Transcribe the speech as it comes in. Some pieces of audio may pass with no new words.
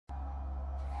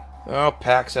Oh,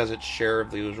 PAX has its share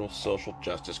of the usual social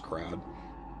justice crowd.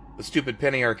 The stupid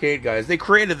penny arcade guys, they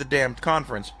created the damned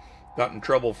conference. Got in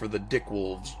trouble for the Dick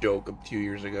Wolves joke a few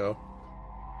years ago.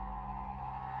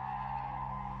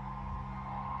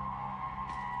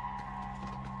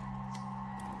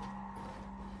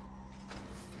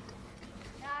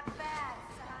 Not bad,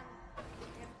 son.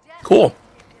 If Desmond Cool. gets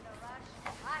in a rush,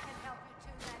 I can help you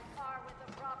tune that car with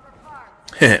the proper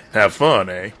parts. Have fun,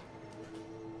 eh?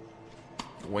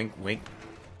 Wink, wink.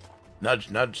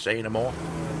 Nudge, nudge, say no more.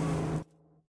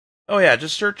 Oh yeah,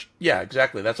 just search. Yeah,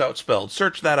 exactly. That's how it's spelled.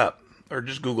 Search that up. Or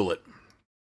just Google it.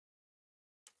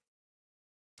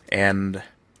 And...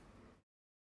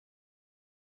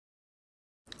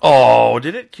 Oh,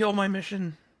 did it kill my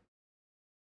mission?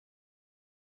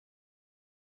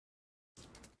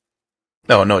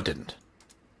 No, no it didn't.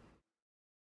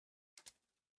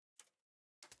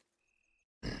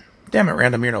 Damn it,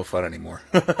 random, you're no fun anymore.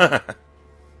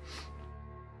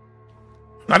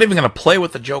 Not even gonna play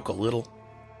with the joke a little.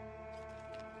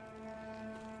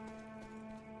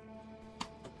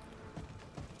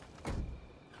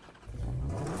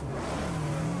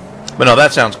 But no,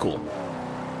 that sounds cool.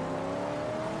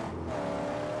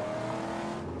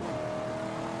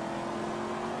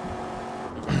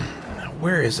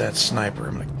 Where is that sniper?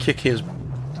 I'm gonna kick his...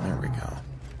 There we go.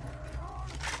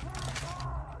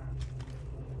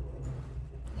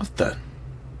 What the...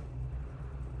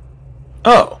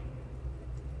 Oh.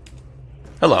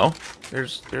 Hello.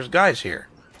 There's guys here.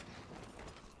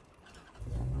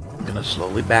 I'm gonna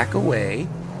slowly back away.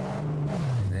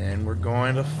 And then we're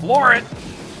going to floor it.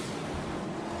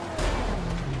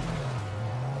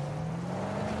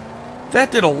 That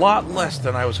did a lot less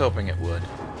than I was hoping it would.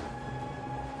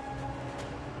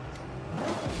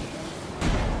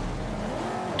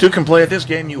 Two can play at this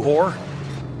game, you whore.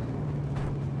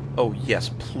 Oh yes,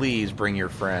 please bring your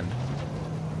friend.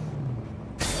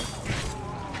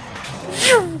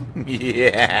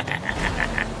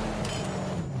 Yeah.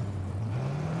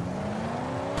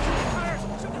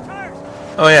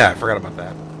 Oh yeah, I forgot about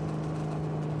that.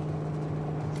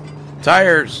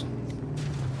 Tires.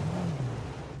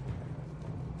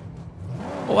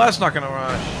 Well, that's not gonna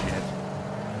run. Shit.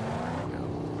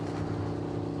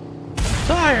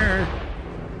 Tire.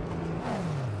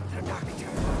 The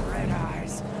nocturnal red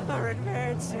eyes are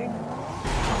advancing.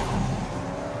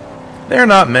 They're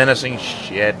not menacing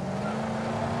shit.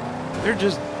 They're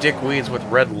just dickweeds with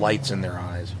red lights in their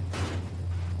eyes.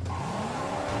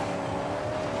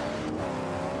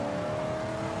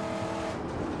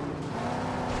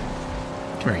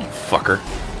 Come here, you fucker.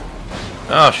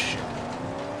 Oh, shit.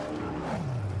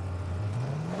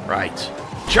 Right.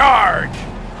 Charge!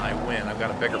 I win. I've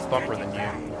got a bigger bumper than you.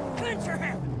 Clincher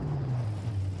him!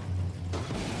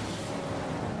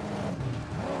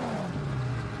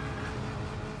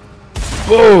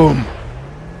 Boom!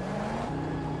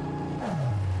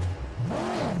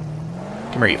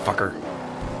 Come here, you fucker.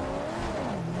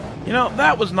 You know,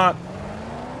 that was not...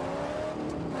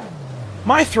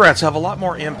 My threats have a lot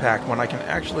more impact when I can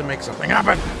actually make something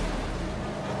happen. Here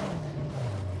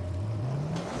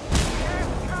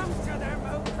it comes to them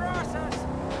who cross us!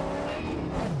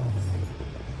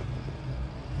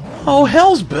 Oh,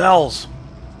 hell's bells.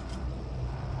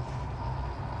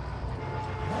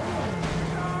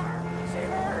 She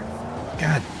hurts!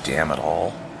 God damn it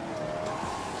all.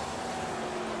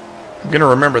 I'm gonna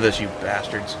remember this, you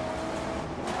bastards.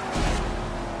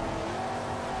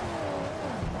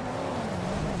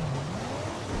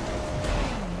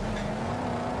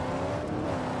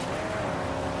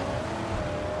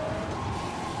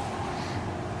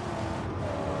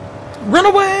 Run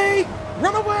away!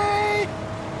 Run away!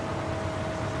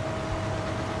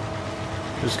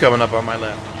 Who's coming up on my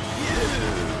left?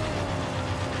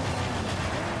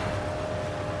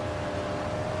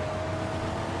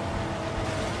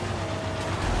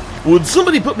 Would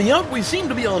somebody put me out? We seem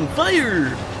to be on fire!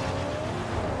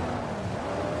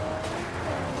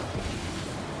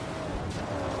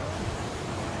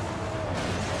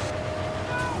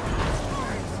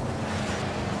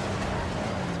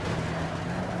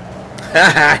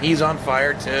 Haha, he's on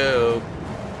fire too.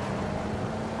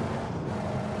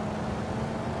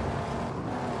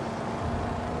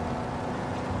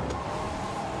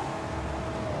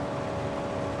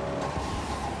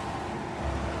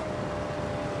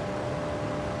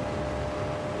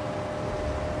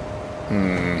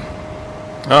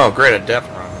 Oh, great, a death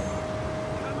run.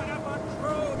 Coming up on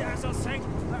Scrotus,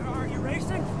 are you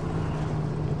racing?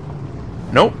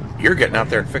 Nope, you're getting out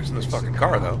there and fixing this fucking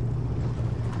car, though.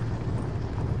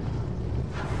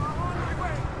 On my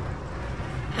way!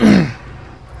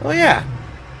 Oh, yeah.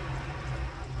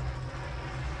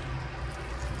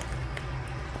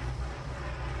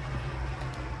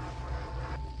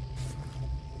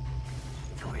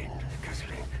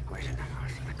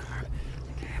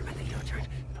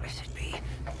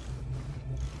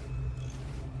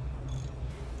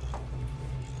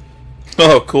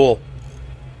 Oh, cool.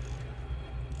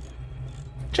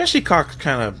 Jesse Cox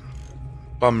kind of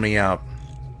bummed me out.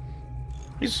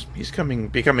 He's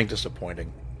becoming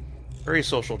disappointing. Very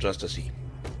social justice-y.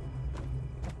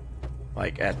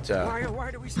 Like at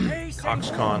Why do we stay safe?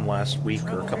 CoxCon last week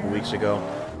or a couple weeks ago,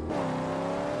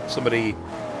 somebody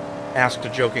asked a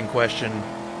joking question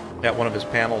at one of his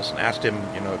panels and asked him,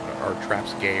 you know, are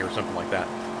traps gay or something like that.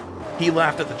 He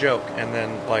laughed at the joke, and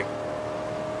then like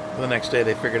the next day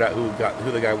they figured out who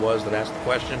the guy was that asked the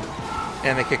question,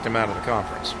 and they kicked him out of the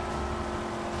conference.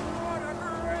 What a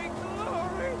great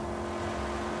glory!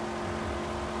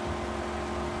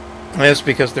 And it's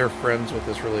because they're friends with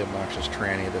this really obnoxious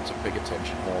tranny that's a big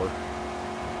attention whore.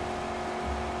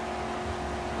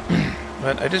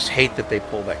 But I just hate that they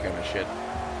pull that kind of shit,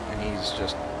 and he's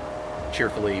just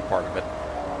cheerfully part of it.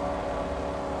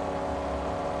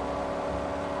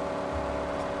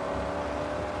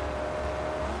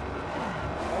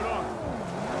 Hold on.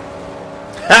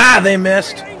 Ha! They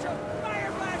missed! Angel,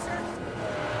 fire flasher!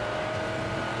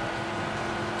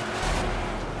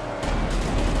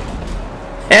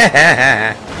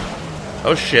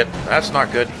 Oh shit, that's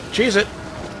not good. Cheese it!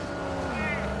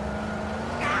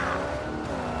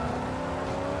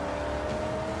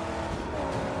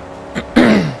 Did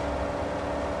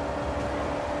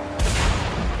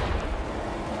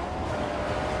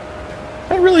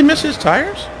I really miss his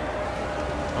tires?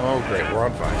 Oh great, we're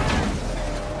on fire.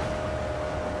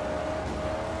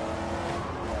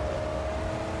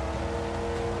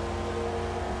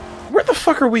 Where the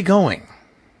fuck are we going?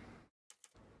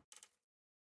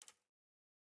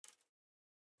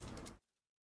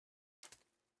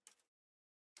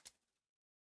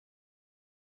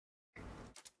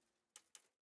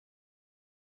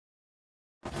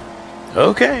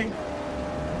 Okay.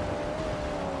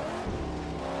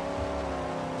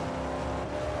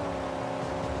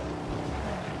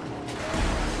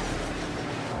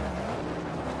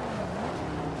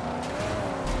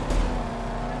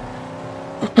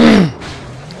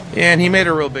 Yeah, and he made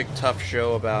a real big tough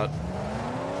show about,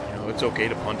 you know, it's okay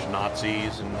to punch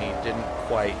Nazis, and he didn't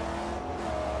quite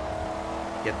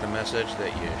get the message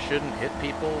that you shouldn't hit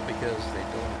people because they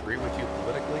don't agree with you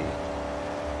politically.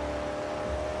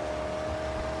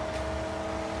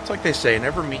 It's like they say,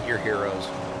 never meet your heroes.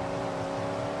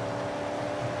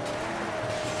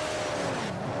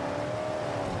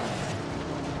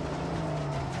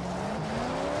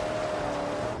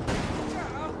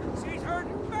 Uh-oh, she's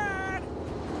hurting bad!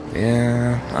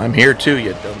 Yeah, I'm here too,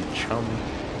 you dumb chum.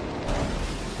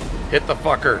 Hit the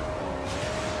fucker.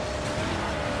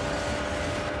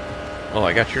 Oh,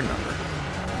 I got your number.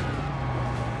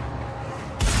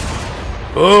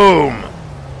 Boom!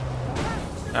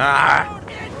 Ah!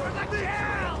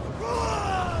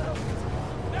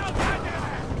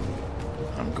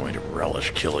 I'm going to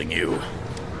relish killing you.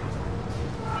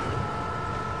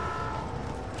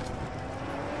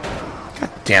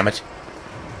 God damn it.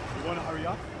 You wanna hurry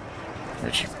up?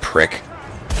 Aren't you prick?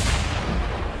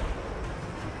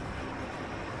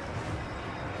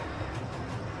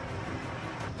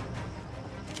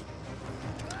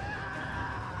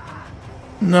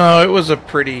 No, it was a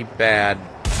pretty bad,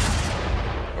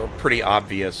 or pretty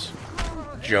obvious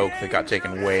joke that got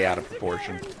taken way out of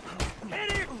proportion.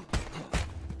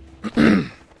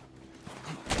 I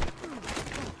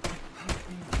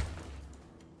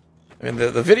mean,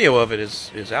 the video of it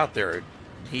is out there.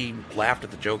 He laughed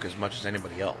at the joke as much as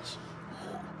anybody else.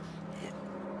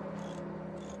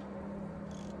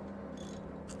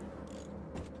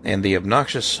 And the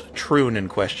obnoxious troon in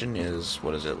question is,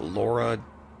 what is it, Laura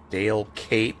Dale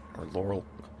Kate, or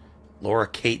Laura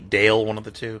Kate Dale, one of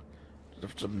the two.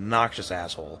 It's an obnoxious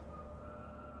asshole.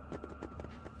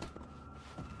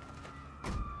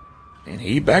 And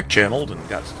he back-channeled and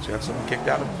got someone kicked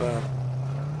out of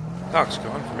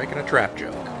CoxCon for making a trap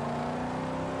joke.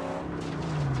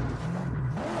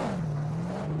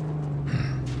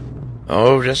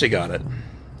 Oh, Jesse got it.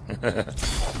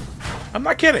 I'm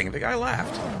not kidding, the guy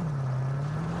laughed.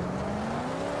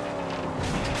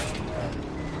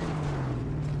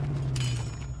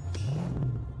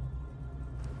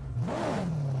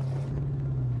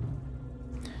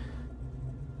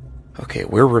 Okay,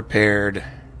 we're repaired.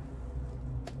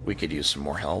 We could use some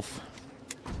more health.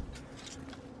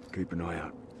 Keep an eye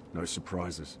out. No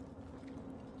surprises.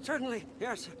 Certainly,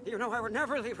 yes. You know I would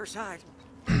never leave her side.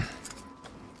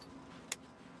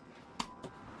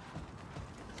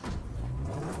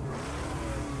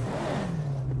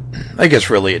 I guess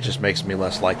really it just makes me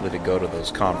less likely to go to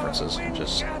those conferences and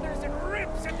just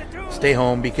stay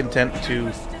home, be content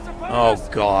to... Oh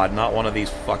god, not one of these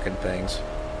fucking things.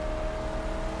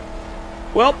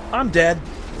 Well, I'm dead.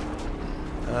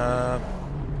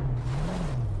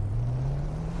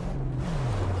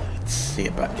 Let's see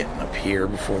about getting up here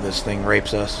before this thing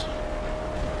rapes us.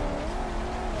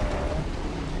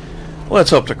 Let's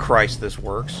hope to Christ this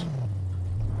works.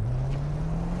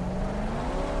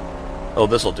 Oh,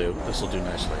 this'll do. This'll do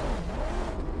nicely.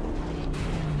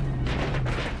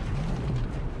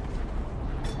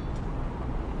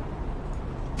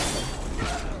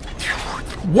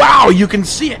 Wow, you can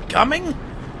see it coming?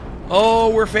 Oh,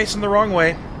 we're facing the wrong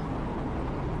way.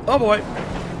 Oh boy.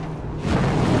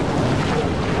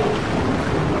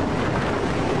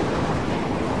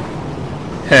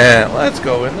 Let's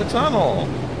go in the tunnel.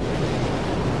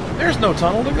 There's no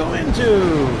tunnel to go into.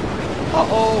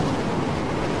 Uh-oh.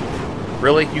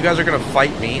 Really? You guys are gonna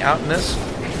fight me out in this?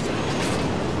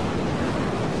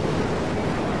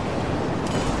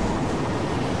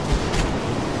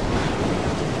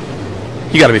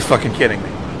 You gotta be fucking kidding me.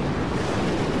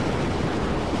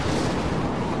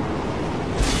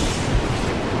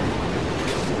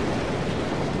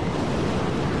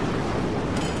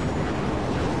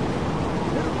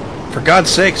 For God's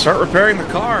sake, start repairing the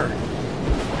car.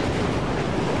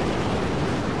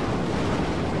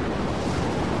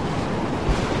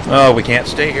 Oh, we can't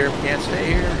stay here. We can't stay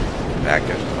here. Back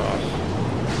us off.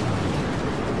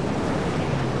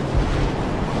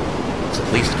 Let's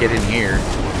at least get in here.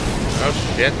 Oh,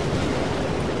 shit.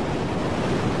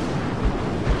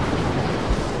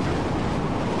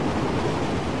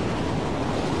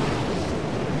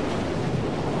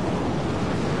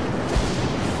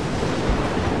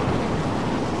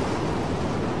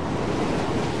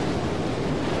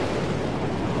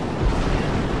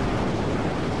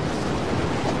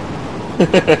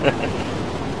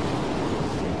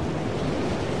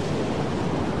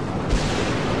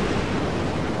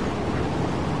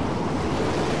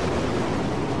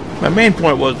 My main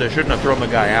point was they shouldn't have thrown the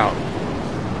guy out.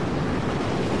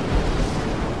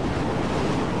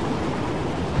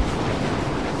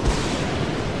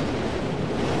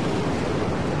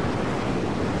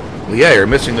 Well, yeah, you're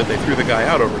missing that they threw the guy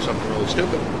out over something really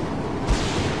stupid.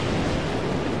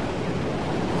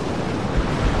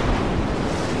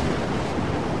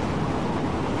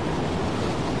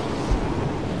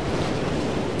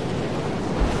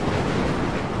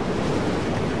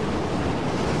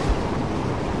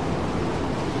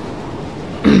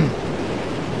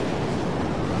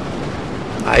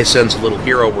 I sense a little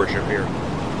hero worship here.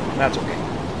 That's okay.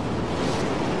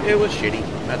 It was shitty,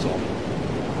 that's all.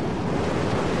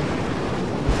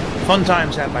 Fun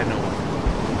times had by no one.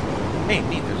 Hey,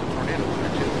 neat, there's a tornado in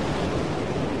there too.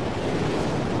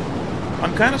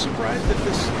 I'm kind of surprised that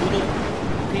this little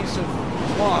piece of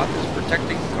cloth is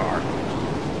protecting the car.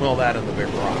 Well, that and the big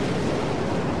rock.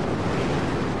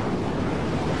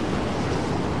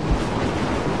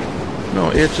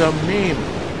 No, it's a meme.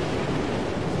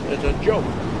 It's a joke.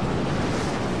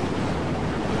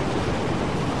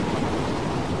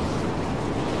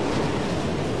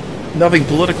 Nothing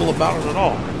political about it at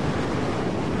all.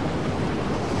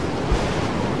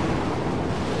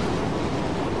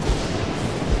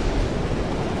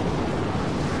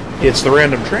 It's the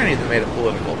random tranny that made it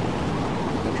political.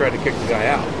 I tried to kick the guy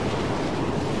out.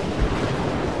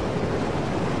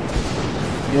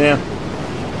 Yeah.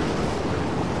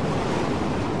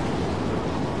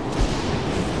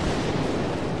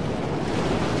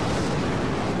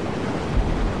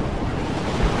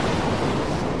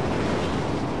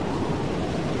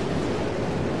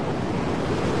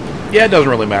 Yeah, it doesn't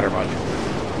really matter much.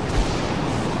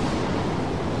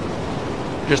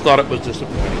 Just thought it was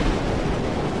disappointing.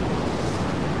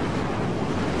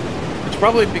 It's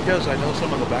probably because I know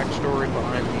some of the backstory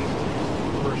behind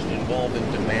the person involved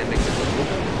in demanding the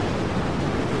removal.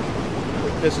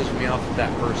 It pisses me off that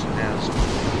that person has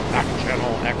back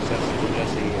channel access to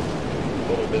Jesse and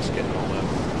Little Biscuit and all that.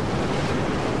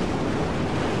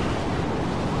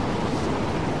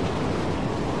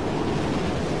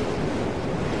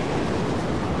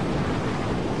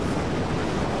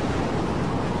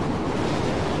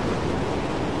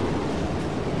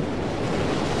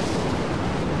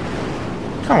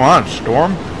 Come on,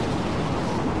 Storm.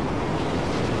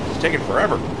 It's taking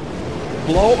forever.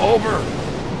 Blow over.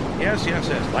 Yes, yes,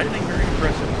 yes. Lightning very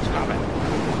impressive. Stop it.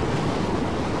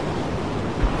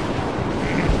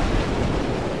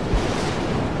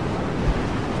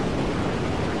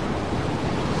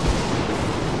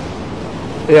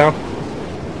 Yeah.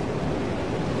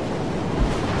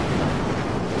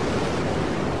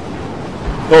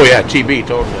 Oh yeah, TB,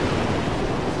 totally.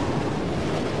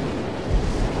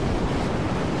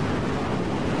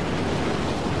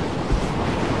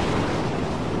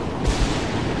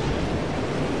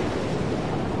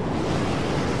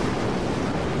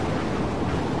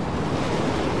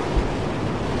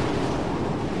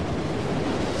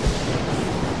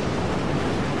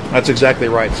 That's exactly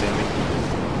right, Sandy.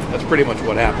 That's pretty much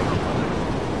what happened.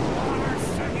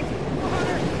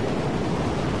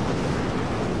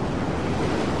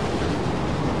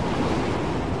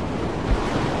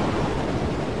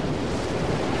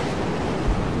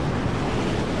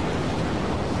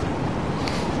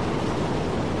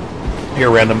 Here,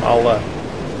 random, while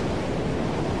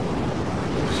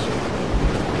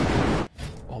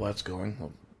that's going,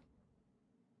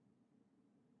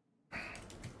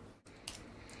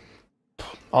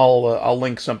 I'll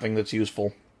link something that's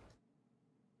useful.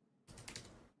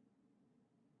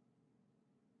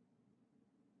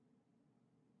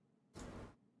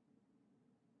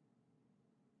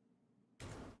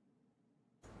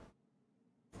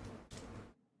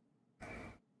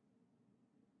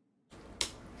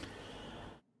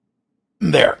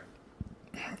 There.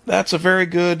 That's a very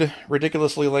good,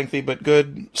 ridiculously lengthy, but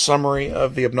good summary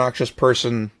of the obnoxious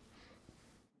person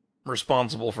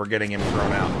responsible for getting him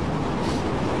thrown out.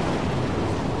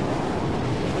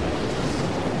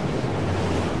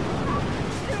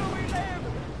 Still we live!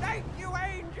 Thank you,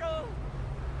 Angel!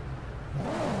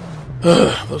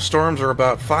 Those storms are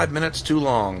about 5 minutes too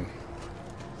long.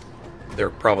 They're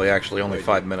probably actually only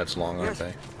 5 minutes long, aren't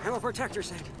they? I will protect your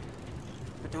sake.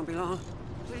 But don't be long,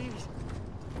 please.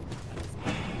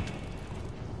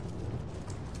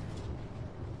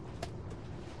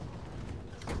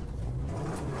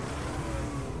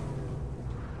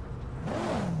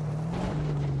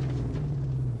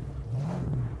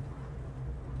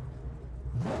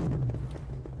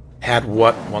 Had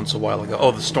what once a while ago?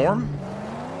 Oh, the storm?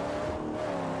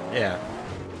 Yeah.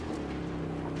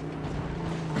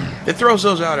 It throws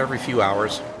those out every few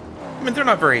hours. I mean, they're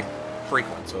not very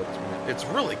frequent, so it's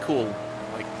really cool,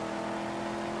 like,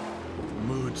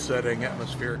 mood-setting,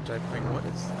 atmospheric type thing. What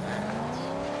is that?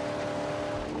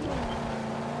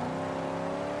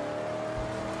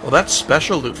 Well, that's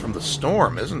special loot from the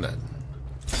storm, isn't it?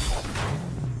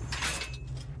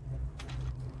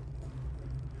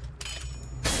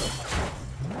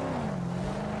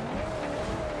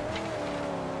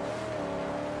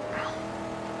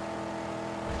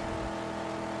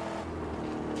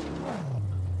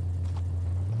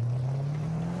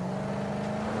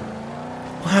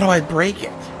 How do I break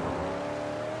it?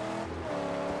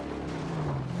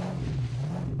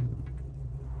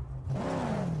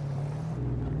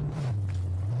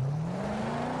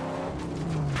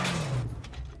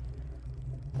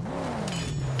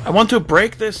 I want to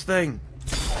break this thing.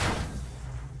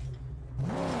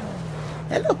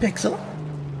 Hello, Pixel.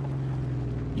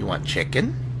 You want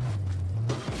chicken?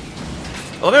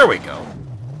 Oh, there we go.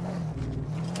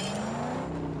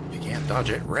 You can't dodge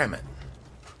it, ram it.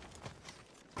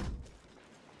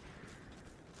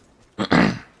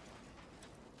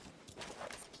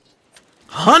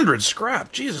 100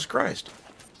 scrap! Jesus Christ.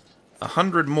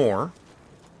 100 more.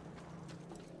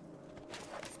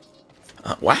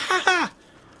 Wow!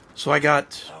 So I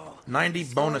got 90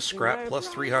 bonus scrap plus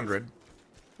 300.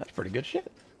 That's pretty good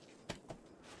shit.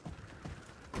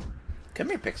 Come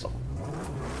here, Pixel.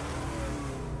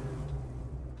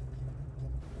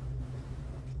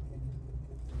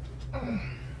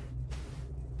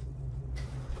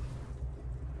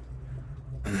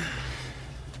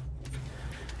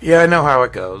 Yeah, I know how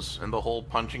it goes. And the whole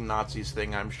punching Nazis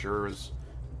thing, I'm sure, is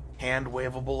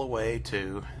hand-waveable away,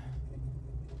 too.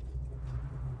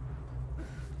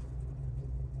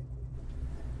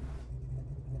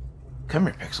 Come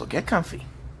here, Pixel. Get comfy.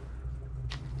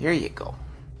 There you go.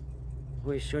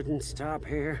 We shouldn't stop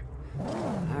here.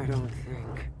 I don't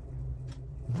think.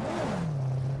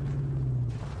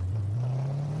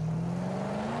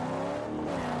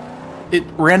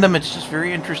 Random, it's just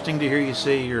very interesting to hear you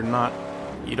say you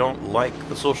don't like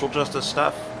the social justice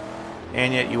stuff,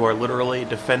 and yet you are literally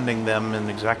defending them in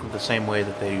exactly the same way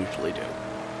that they usually do.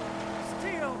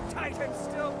 Steel Titans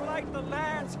still blight the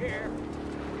lands here.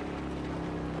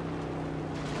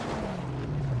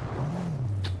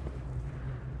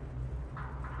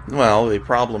 Well, the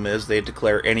problem is they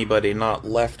declare anybody not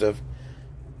left of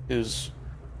who's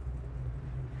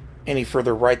any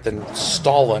further right than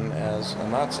Stalin as a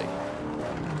Nazi.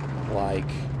 Like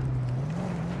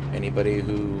anybody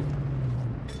who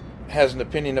has an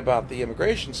opinion about the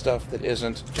immigration stuff that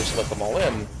isn't just let them all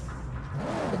in,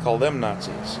 they call them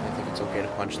Nazis. I think it's okay to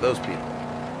punch those people.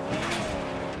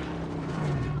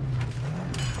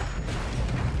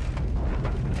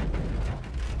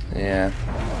 Yeah.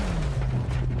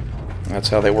 That's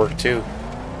how they work too.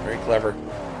 Very clever.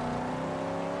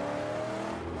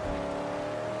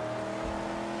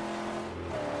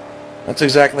 That's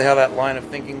exactly how that line of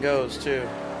thinking goes too.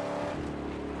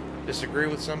 Disagree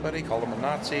with somebody, call them a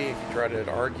Nazi. If you try to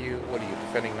argue, what are you,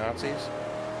 defending Nazis?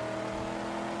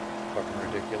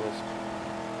 fucking ridiculous.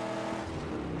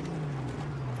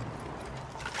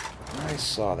 I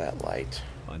saw that light.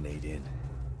 I need in.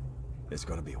 There's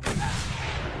gotta be a way.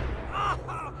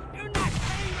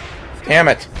 Damn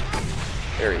it!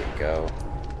 There you go.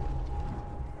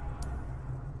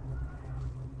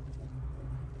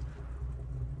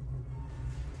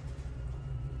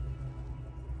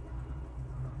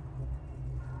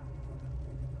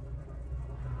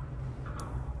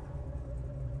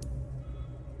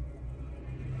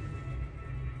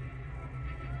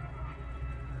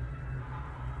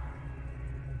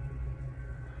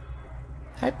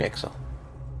 Hi, Pixel.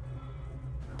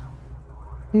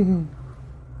 A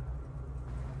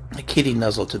kitty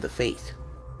nuzzle to the face.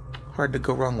 Hard to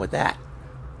go wrong with that.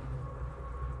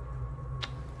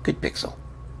 Good Pixel.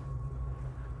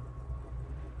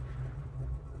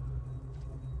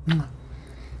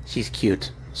 She's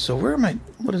cute. So where am I?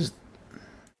 What is...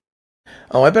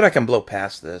 Oh, I bet I can blow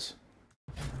past this.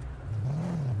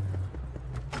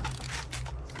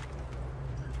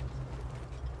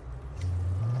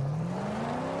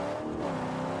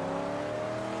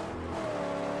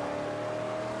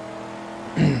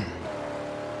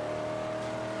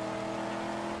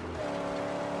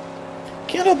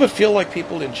 Can't help but feel like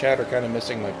people in chat are kind of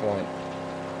missing my point.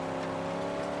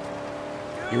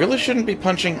 You really shouldn't be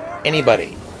punching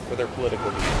anybody for their political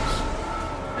views.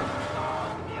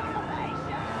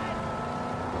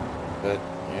 But,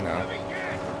 you know,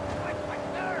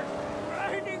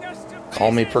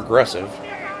 call me progressive.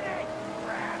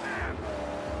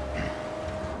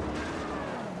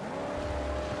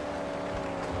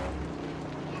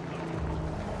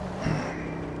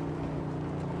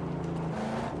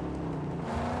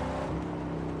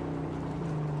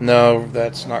 No,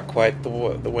 that's not quite the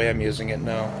way I'm using it,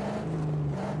 no.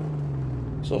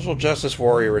 Social justice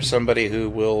warrior is somebody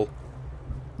who will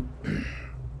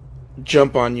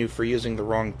jump on you for using the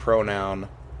wrong pronoun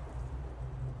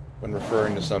when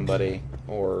referring to somebody,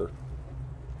 or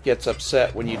gets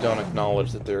upset when you don't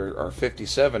acknowledge that there are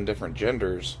 57 different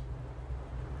genders.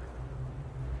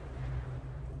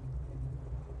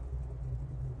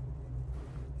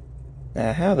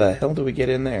 Now, how the hell do we get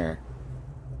in there?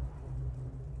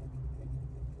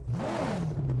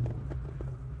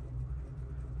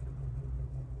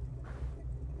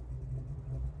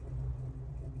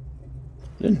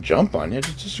 Didn't jump on you,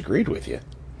 just disagreed with you.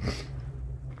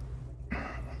 Go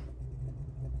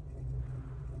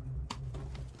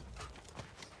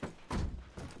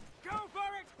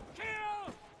for it!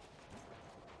 Kill!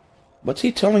 What's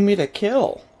he telling me to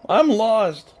kill? I'm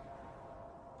lost.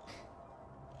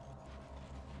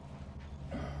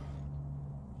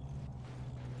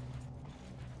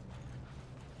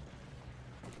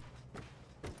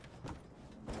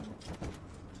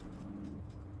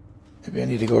 Maybe I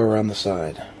need to go around the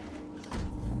side.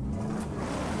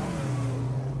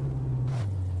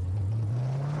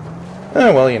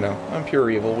 Oh, well, you know, I'm pure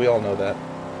evil. We all know that.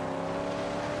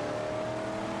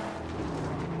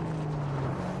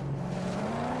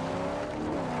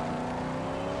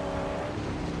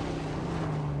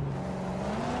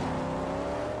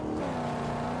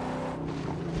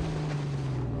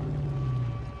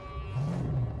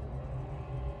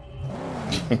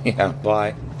 Yeah,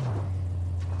 bye.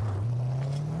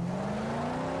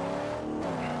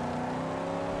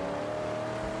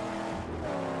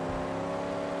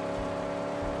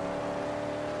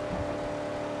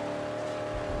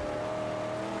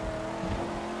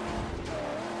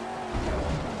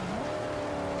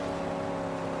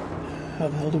 How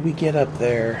the hell did we get up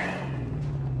there?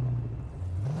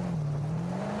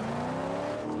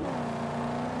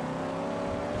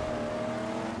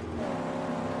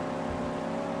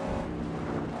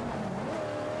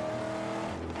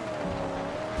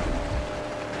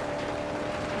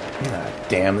 Ah,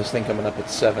 damn, this thing coming up at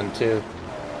 7 too.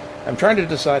 I'm trying to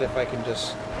decide if I can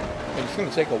just... I mean, it's going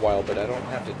to take a while, but I don't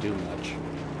have to do much.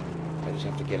 I just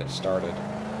have to get it started.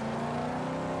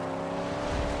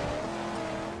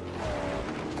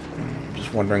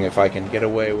 Just wondering if I can get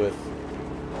away with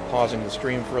pausing the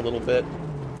stream for a little bit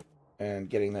and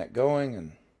getting that going.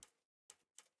 And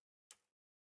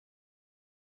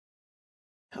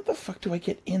how the fuck do I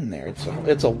get in there?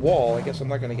 It's a wall. I guess I'm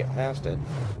not going to get past it.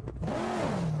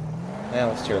 Now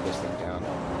let's tear this thing down.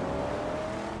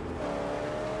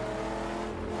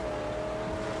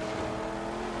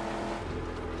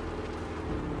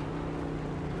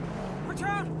 Watch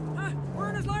out! We're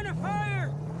in his line of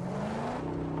fire!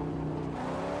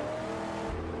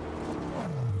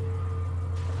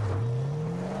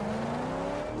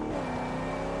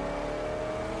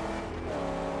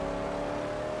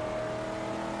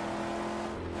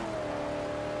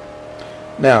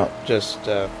 Now, just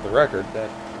for the record, that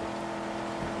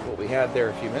what we had there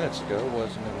a few minutes ago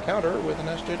was an encounter with an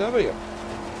SJW.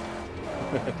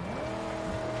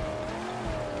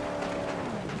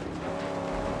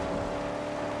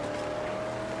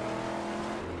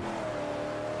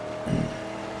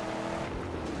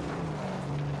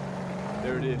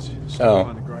 There it is. Oh.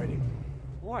 On the grading.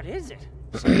 What is it?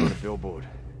 Something on a billboard.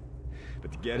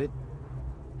 But to get it,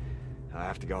 I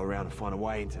have to go around and find a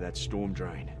way into that storm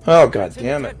drain. Oh, god It's in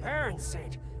damn the it. Dead Barons,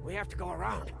 Saint. We have to go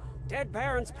around. Dead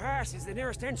Barons Pass is the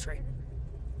nearest entry.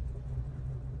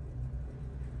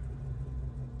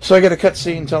 So I get a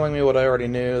cutscene telling me what I already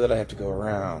knew, that I have to go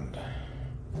around.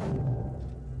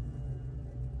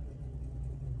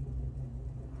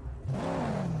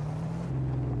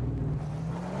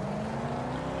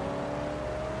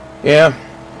 Yeah.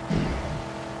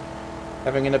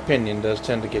 Having an opinion does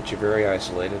tend to get you very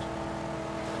isolated.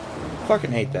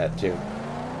 Fucking hate that, too.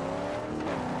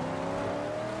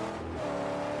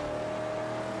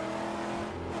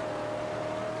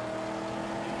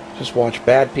 Just watch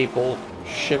bad people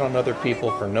shit on other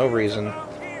people for no reason,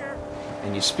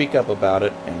 and you speak up about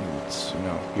it, and it's,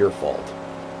 your fault.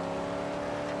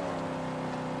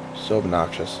 So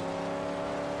obnoxious.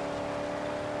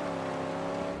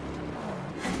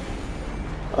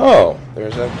 Oh,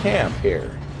 there's a camp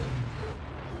here.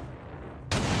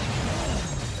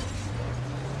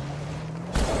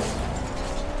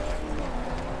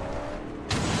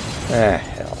 Ah,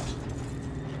 hell.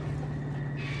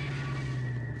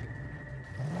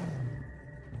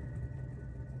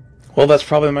 Well, that's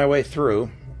probably my way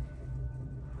through.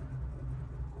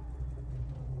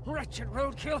 Wretched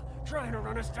roadkill, trying to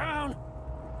run us down.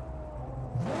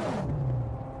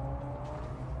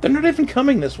 They're not even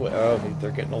coming this way. Oh,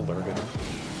 they're getting alerted.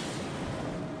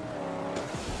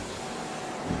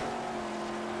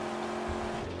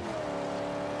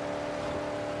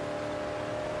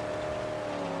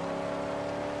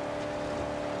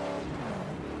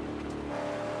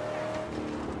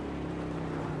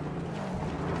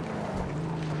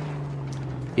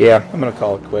 Yeah, I'm gonna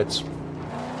call it quits.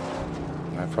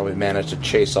 I probably managed to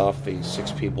chase off the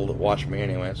 6 people that watch me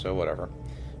anyway, so whatever.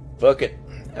 Fuck it.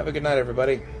 Have a good night,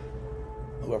 everybody.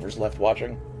 Whoever's left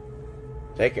watching,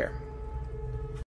 take care.